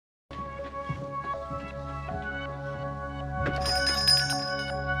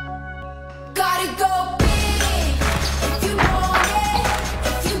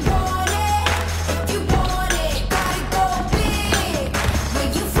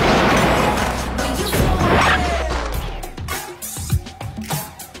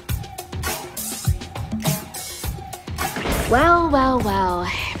Well, well, well.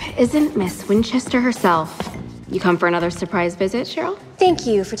 If it isn't Miss Winchester herself. You come for another surprise visit, Cheryl? Thank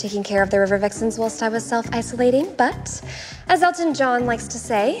you for taking care of the River Vixens whilst I was self-isolating, but as Elton John likes to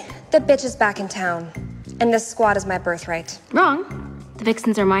say, the bitch is back in town, and this squad is my birthright. Wrong. The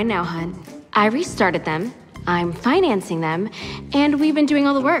Vixens are mine now, hun. I restarted them, I'm financing them, and we've been doing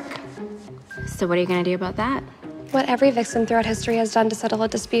all the work. So what are you gonna do about that? What every Vixen throughout history has done to settle a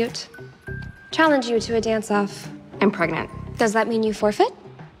dispute. Challenge you to a dance-off. I'm pregnant. Does that mean you forfeit?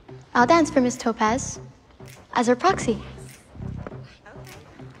 I'll dance for Miss Topaz as her proxy.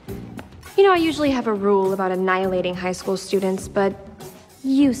 You know, I usually have a rule about annihilating high school students, but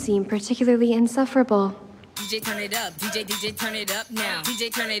you seem particularly insufferable. DJ turn it up, DJ turn it up now.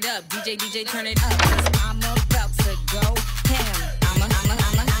 DJ turn it up, DJ turn it up. 'Cause I'm about to go ham.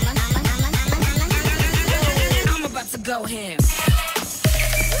 I'm about to go ham.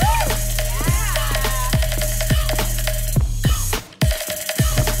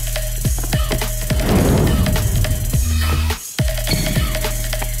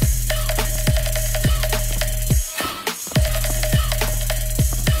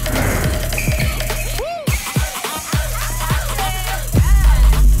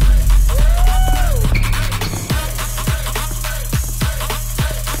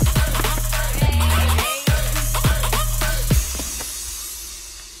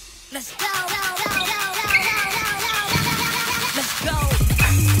 Let's go. Let's go.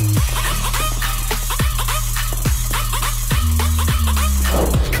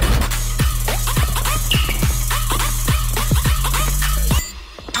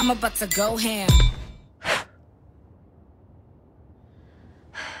 I'm about to go ham.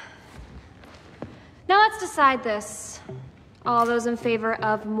 Now let's decide this. All those in favor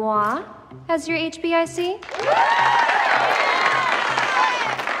of moi as your HBIC?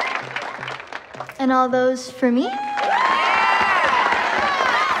 And all those for me?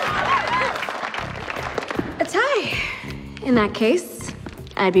 A tie. In that case,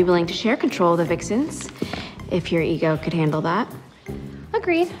 I'd be willing to share control of the Vixens, if your ego could handle that.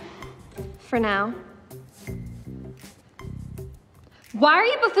 Agreed. For now. Why are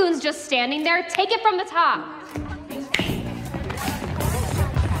you buffoons just standing there? Take it from the top.